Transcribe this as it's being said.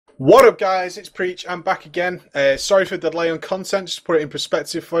What up guys, it's Preach, I'm back again. Sorry for the delay on content, just to put it in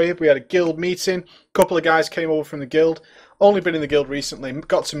perspective for you. We had a guild meeting, a couple of guys came over from the guild, only been in the guild recently,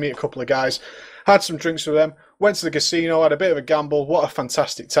 got to meet a couple of guys, had some drinks with them, went to the casino, had a bit of a gamble. What a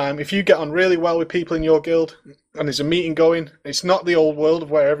fantastic time. If you get on really well with people in your guild and there's a meeting going, it's not the old world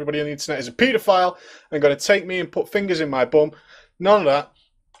of where everybody on the internet is a paedophile and going to take me and put fingers in my bum. None of that.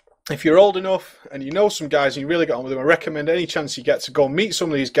 If you're old enough and you know some guys and you really get on with them, I recommend any chance you get to go meet some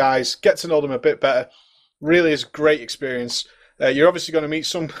of these guys, get to know them a bit better. Really is a great experience. You're obviously going to meet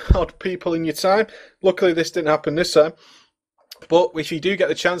some odd people in your time. Luckily, this didn't happen this time. But if you do get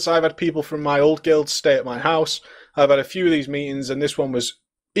the chance, I've had people from my old guild stay at my house. I've had a few of these meetings, and this one was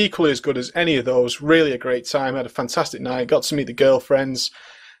equally as good as any of those. Really a great time. Had a fantastic night. Got to meet the girlfriends.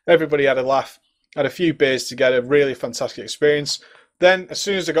 Everybody had a laugh. Had a few beers together. Really fantastic experience. Then, as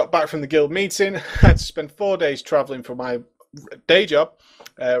soon as I got back from the guild meeting, I had to spend 4 days travelling for my day job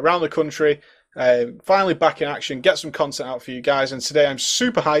around the country. Finally back in action, get some content out for you guys. And today I'm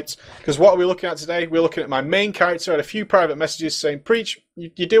super hyped because what are we looking at today? We're looking at my main character. I had a few private messages saying, Preach,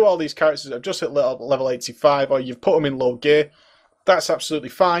 you do all these characters that have just hit level 85 or you've put them in low gear. That's absolutely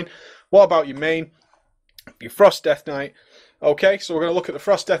fine. What about your main? Your Frost Deathknight. Okay, so we're going to look at the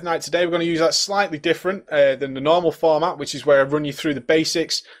Frost Deathknight today. We're going to use that slightly different than the normal format, which is where I run you through the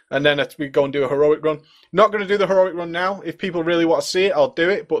basics, and then we go and do a heroic run. Not going to do the heroic run now. If people really want to see it, I'll do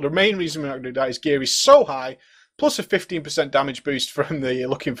it, but the main reason we're not going to do that is gear is so high, plus a 15% damage boost from the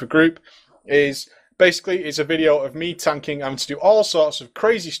Looking For group, is basically it's a video of me tanking, having to do all sorts of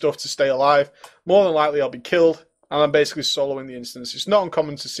crazy stuff to stay alive. More than likely I'll be killed, and I'm basically soloing the instance. It's not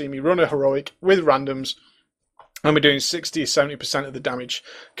uncommon to see me run a heroic with randoms, and we're doing 60 or 70% of the damage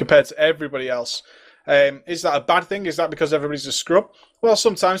compared to everybody else. Is that a bad thing? Is that because everybody's a scrub? Well,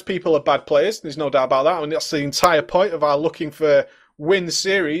 sometimes people are bad players. There's no doubt about that. And that's the entire point of our Looking For Win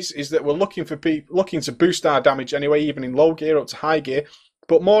series, is that we're looking to boost our damage anyway, even in low gear up to high gear.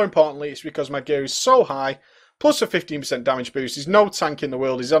 But more importantly, it's because my gear is so high, plus a 15% damage boost. There's no tank in the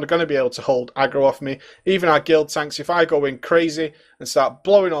world is going to be able to hold aggro off me. Even our guild tanks, if I go in crazy and start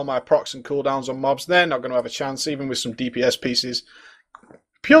blowing all my procs and cooldowns on mobs, they're not going to have a chance, even with some DPS pieces.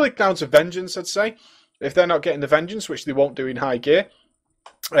 Purely down to vengeance, I'd say. If they're not getting the vengeance, which they won't do in high gear,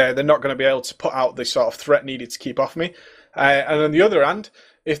 they're not going to be able to put out the sort of threat needed to keep off me. And on the other hand,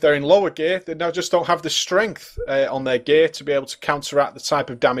 if they're in lower gear, they now just don't have the strength on their gear to be able to counteract the type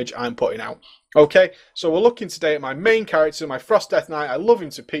of damage I'm putting out. Okay, so we're looking today at my main character, my Frost Deathknight. I love him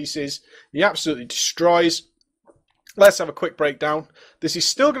to pieces. He absolutely destroys. Let's have a quick breakdown. This is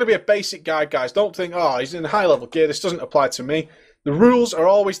still going to be a basic guide, guys. Don't think, oh, he's in high level gear. This doesn't apply to me. The rules are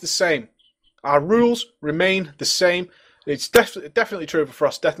always the same. Our rules remain the same. It's definitely true for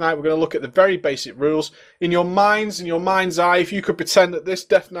Frost Deathknight. We're going to look at the very basic rules. In your mind's eye, if you could pretend that this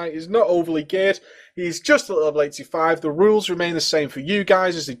Deathknight is not overly geared, he's just at level 85, the rules remain the same for you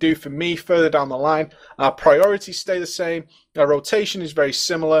guys as they do for me further down the line. Our priorities stay the same. Our rotation is very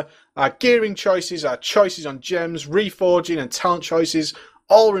similar. Our gearing choices, our choices on gems, reforging and talent choices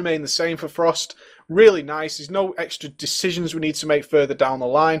all remain the same for Frost. Really nice. There's no extra decisions we need to make further down the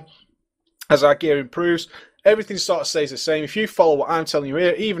line as our gear improves. Everything sort of stays the same. If you follow what I'm telling you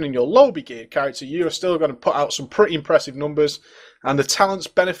here, even in your low geared character, you are still going to put out some pretty impressive numbers. And the talents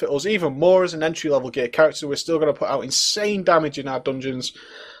benefit us even more as an entry-level gear character. We're still going to put out insane damage in our dungeons.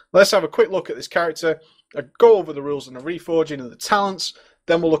 Let's have a quick look at this character. I'll go over the rules and the reforging and the talents.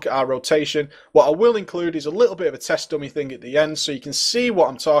 Then we'll look at our rotation. What I will include is a little bit of a test dummy thing at the end so you can see what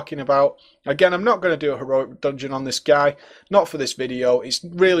I'm talking about. Again, I'm not going to do a heroic dungeon on this guy. Not for this video. It's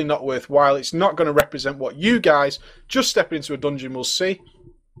really not worthwhile. It's not going to represent what you guys just stepping into a dungeon will see.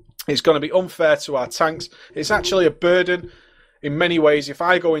 It's going to be unfair to our tanks. It's actually a burden. In many ways, if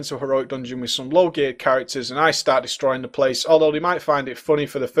I go into a heroic dungeon with some low-geared characters and I start destroying the place, although they might find it funny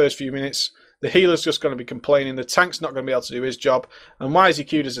for the first few minutes, the healer's just going to be complaining, the tank's not going to be able to do his job, and why is he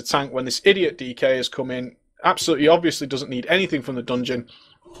queued as a tank when this idiot DK has come in, absolutely obviously doesn't need anything from the dungeon?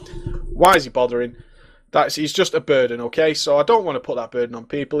 Why is he bothering? He's just a burden, okay? So I don't want to put that burden on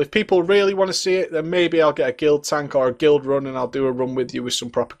people. If people really want to see it, then maybe I'll get a guild tank or a guild run and I'll do a run with you with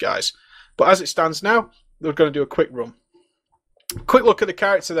some proper guys. But as it stands now, we're going to do a quick run. Quick look at the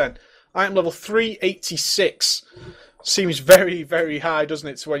character then. I am level 386. Seems very, very high, doesn't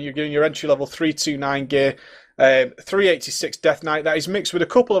it, to when you're getting your entry level 329 gear. 386 Deathknight. That is mixed with a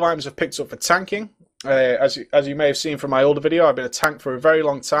couple of items I've picked up for tanking. As you may have seen from my older video, I've been a tank for a very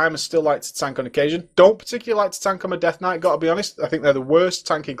long time. I still like to tank on occasion. Don't particularly like to tank on my Deathknight, got to be honest. I think they're the worst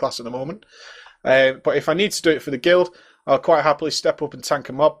tanking class at the moment. But if I need to do it for the guild, I'll quite happily step up and tank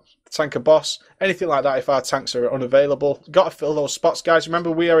a mob. tank a boss, anything like that if our tanks are unavailable. Got to fill those spots, guys.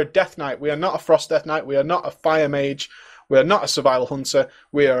 Remember, we are a Deathknight. We are not a Frost Deathknight. We are not a Fire Mage. We are not a Survival Hunter.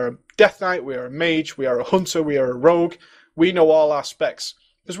 We are a Deathknight. We are a Mage. We are a Hunter. We are a Rogue. We know all our specs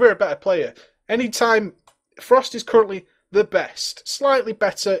because we're a better player. Anytime, Frost is currently the best. Slightly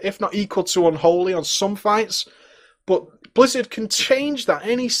better, if not equal to Unholy on some fights. But Blizzard can change that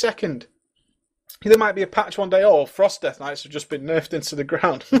any second. There might be a patch one day, oh, Frost Death Knights have just been nerfed into the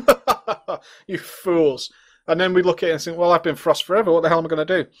ground. You fools. And then we look at it and think, well, I've been Frost forever. What the hell am I going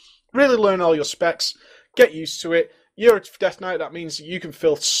to do? Really learn all your specs. Get used to it. You're a Death Knight. That means you can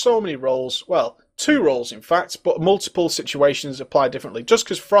fill so many roles. Well, 2 roles, in fact, but multiple situations apply differently. Just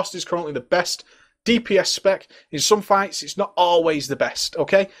because Frost is currently the best DPS spec, in some fights, it's not always the best,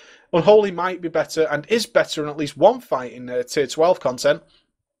 okay? Unholy might be better and is better in at least one fight in Tier 12 content.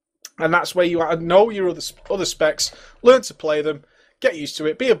 And that's where you know your other specs, learn to play them, get used to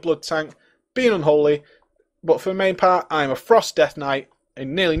it, be a blood tank, be an Unholy. But for the main part, I'm a Frost Death Knight.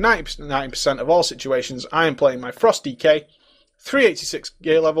 In nearly 90% of all situations, I am playing my Frost DK. 386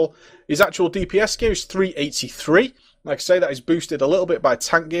 gear level. His actual DPS gear is 383. Like I say, that is boosted a little bit by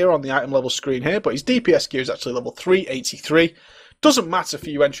tank gear on the item level screen here, but his DPS gear is actually level 383. Doesn't matter for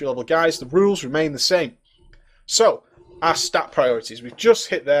you entry level guys, the rules remain the same. So, our stat priorities. We've just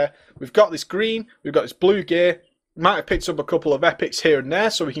hit there. We've got this green, we've got this blue gear. Might have picked up a couple of epics here and there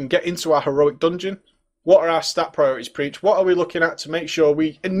so we can get into our heroic dungeon. What are our stat priorities, Preach? What are we looking at to make sure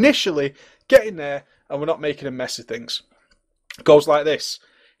we initially get in there and we're not making a mess of things? It goes like this.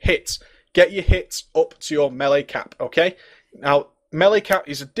 Hit. Get your hits up to your melee cap, okay? Now, melee cap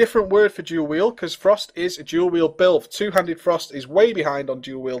is a different word for dual wield because Frost is a dual wield build. Two-handed Frost is way behind on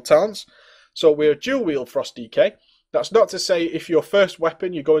dual wield talents. So we're a dual wield Frost DK. That's not to say if your first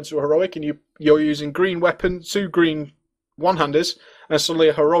weapon, you go into a heroic and you're using green weapon, 2 green one-handers, and suddenly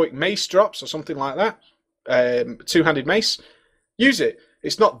a heroic mace drops or something like that. Two-handed mace. Use it.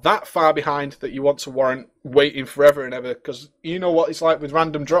 It's not that far behind that you want to warrant waiting forever and ever, because you know what it's like with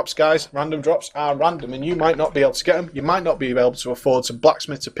random drops, guys. Random drops are random, and you might not be able to get them. You might not be able to afford some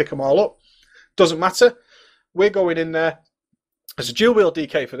blacksmith to pick them all up. Doesn't matter. We're going in there as a dual wield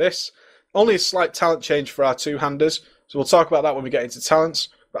DK for this. Only a slight talent change for our two-handers, so we'll talk about that when we get into talents.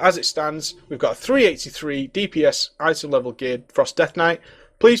 But as it stands, we've got a 383 DPS item level geared Frost Death Knight.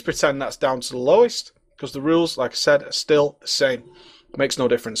 Please pretend that's down to the lowest, because the rules, like I said, are still the same. It makes no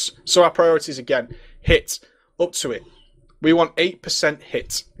difference. So our priorities again, hit, up to it. We want 8%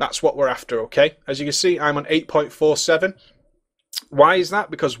 hit. That's what we're after, okay? As you can see, I'm on 8.47. Why is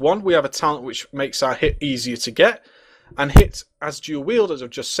that? Because one, we have a talent which makes our hit easier to get, and hit, as dual wield, as I've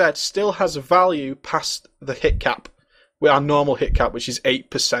just said, still has a value past the hit cap. With our normal hit cap, which is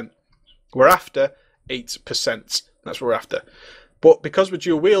 8%. We're after 8%. That's what we're after. But because we're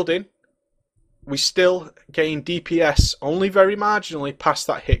dual wielding, we still gain DPS only very marginally past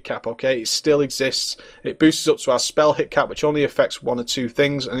that hit cap, okay? It still exists. It boosts up to our spell hit cap, which only affects 1 or 2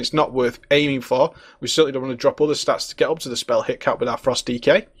 things, and it's not worth aiming for. We certainly don't want to drop other stats to get up to the spell hit cap with our Frost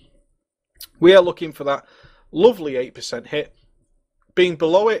DK. We are looking for that lovely 8% hit. Being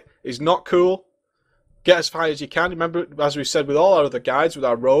below it is not cool. Get as high as you can. Remember, as we said with all our other guides, with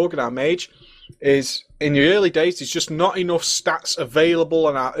our rogue and our mage, is in the early days, there's just not enough stats available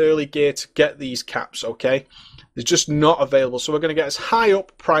on our early gear to get these caps, okay? They're just not available. So we're going to get as high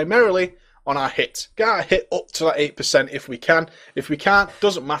up primarily on our hit. Get our hit up to that 8% if we can. If we can't,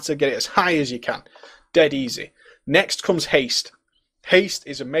 doesn't matter. Get it as high as you can. Dead easy. Next comes haste. Haste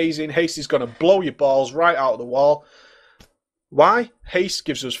is amazing. Haste is going to blow your balls right out of the wall. Why? Haste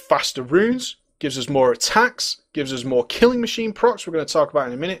gives us faster runes, gives us more attacks, gives us more killing machine procs, we're going to talk about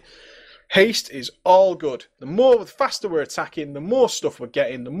in a minute. Haste is all good. The faster we're attacking, the more stuff we're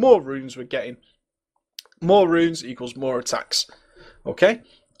getting, the more runes we're getting. More runes equals more attacks. Okay?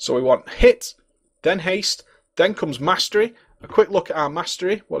 So we want hit, then haste, then comes mastery. A quick look at our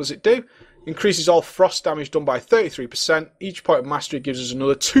mastery. What does it do? Increases all frost damage done by 33%. Each point of mastery gives us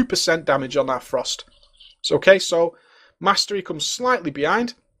another 2% damage on that frost. So, okay, so mastery comes slightly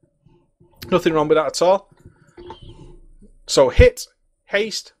behind. Nothing wrong with that at all. So hit,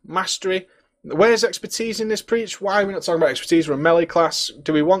 haste, mastery. Where's expertise in this, Preach? Why are we not talking about expertise? We're a melee class.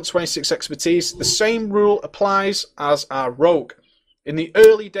 Do we want 26 expertise? The same rule applies as our rogue. In the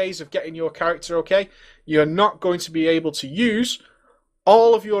early days of getting your character, okay, you're not going to be able to use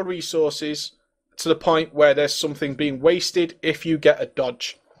all of your resources to the point where there's something being wasted if you get a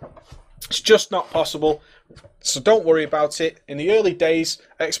dodge. It's just not possible. So don't worry about it. In the early days,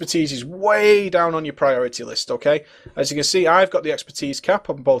 expertise is way down on your priority list, okay? As you can see, I've got the expertise cap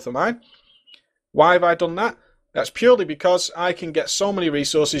on both of mine. Why have I done that? That's purely because I can get so many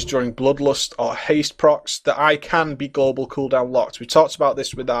resources during Bloodlust or Haste procs that I can be global cooldown locked. We talked about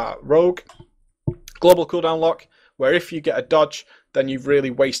this with our Rogue. Global cooldown lock, where if you get a dodge, then you've really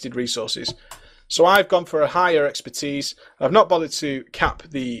wasted resources. So I've gone for a higher expertise. I've not bothered to cap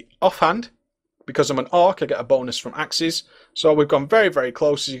the offhand, because I'm an orc, I get a bonus from axes. So we've gone very, very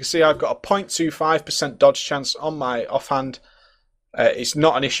close. As you can see, I've got a 0.25% dodge chance on my offhand. It's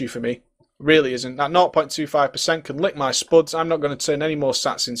not an issue for me. Really isn't. That 0.25% can lick my spuds. I'm not going to turn any more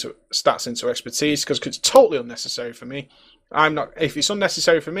stats into expertise because it's totally unnecessary for me. If it's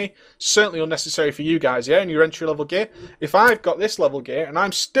unnecessary for me, certainly unnecessary for you guys, yeah, in your entry level gear. If I've got this level gear and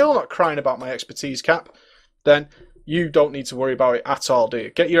I'm still not crying about my expertise cap, then you don't need to worry about it at all, do you?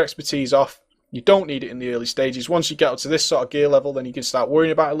 Get your expertise off. You don't need it in the early stages. Once you get up to this sort of gear level, then you can start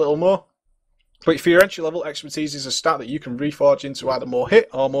worrying about it a little more. But for your entry level, expertise is a stat that you can reforge into either more hit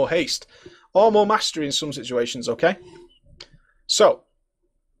or more haste, or more mastery in some situations, okay? So,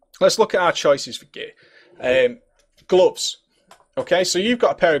 let's look at our choices for gear. Gloves. Okay, so you've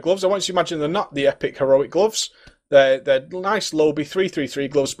got a pair of gloves. I want you to imagine they're not the epic heroic gloves. They're nice lowbie 333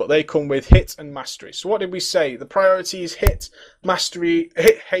 gloves, but they come with hit and mastery. So what did we say? The priority is hit, mastery,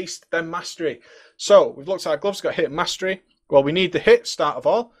 hit, haste, then mastery. So, we've looked at our gloves, got hit and mastery. Well, we need the hit, start of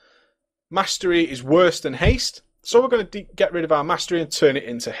all. Mastery is worse than haste, so we're going to get rid of our mastery and turn it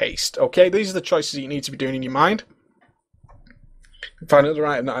into haste. Okay, these are the choices you need to be doing in your mind. Find another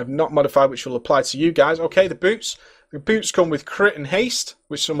item that I've not modified, which will apply to you guys. Okay, the boots. The boots come with crit and haste,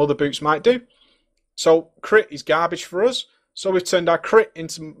 which some other boots might do. So crit is garbage for us, so we've turned our crit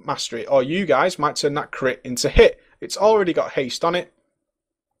into mastery, or you guys might turn that crit into hit. It's already got haste on it,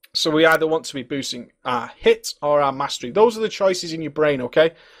 so we either want to be boosting our hit or our mastery. Those are the choices in your brain,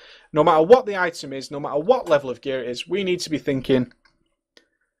 okay? No matter what the item is, no matter what level of gear it is, we need to be thinking,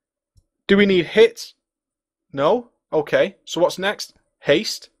 do we need hit? No? Okay, so what's next?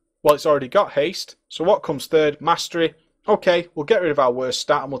 Haste. Well, it's already got haste, so what comes third? Mastery. Okay, we'll get rid of our worst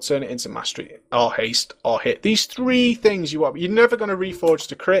stat and we'll turn it into mastery, or haste, or hit. These three things you want. You're never going to reforge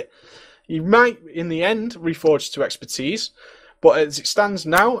to crit. You might, in the end, reforge to expertise, but as it stands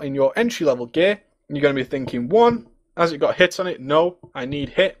now in your entry-level gear, you're going to be thinking, one, has it got hit on it? No, I need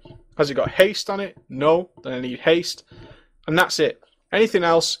hit. Has it got haste on it? No, then I need haste. And that's it. Anything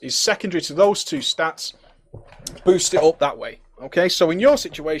else is secondary to those two stats. Boost it up that way. Okay, so in your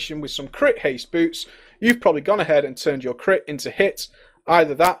situation with some crit haste boots, you've probably gone ahead and turned your crit into hit.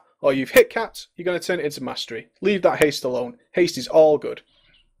 Either that, or you've hit capped, you're going to turn it into mastery. Leave that haste alone. Haste is all good.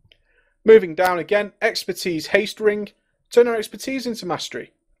 Moving down again, expertise haste ring. Turn our expertise into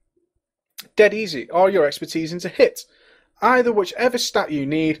mastery. Dead easy. Or your expertise into hit. Either whichever stat you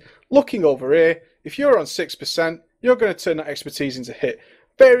need. Looking over here, if you're on 6%, you're going to turn that expertise into hit.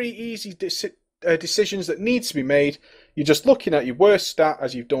 Very easy decisions that need to be made. You're just looking at your worst stat,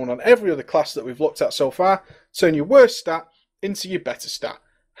 as you've done on every other class that we've looked at so far. Turn your worst stat into your better stat.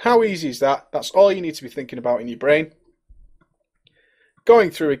 How easy is that? That's all you need to be thinking about in your brain.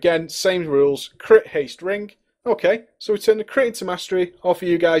 Going through again, same rules. Crit haste ring. Okay, so we turn the crit into mastery, or for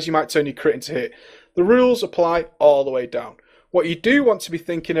you guys, you might turn your crit into hit. The rules apply all the way down. What you do want to be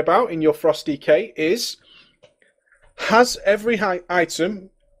thinking about in your Frost DK is, has every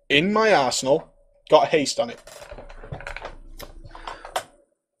item in my arsenal got haste on it?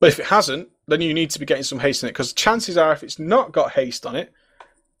 But if it hasn't, then you need to be getting some haste on it, because chances are if it's not got haste on it,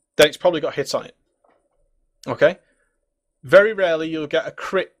 then it's probably got hit on it. Okay? Very rarely you'll get a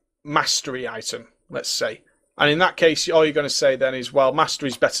crit mastery item, let's say. And in that case, all you're going to say then is, well, mastery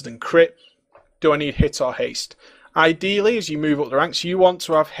is better than crit. Do I need hit or haste? Ideally, as you move up the ranks, you want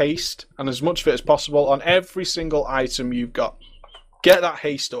to have haste, and as much of it as possible, on every single item you've got. Get that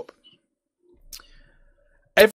haste up.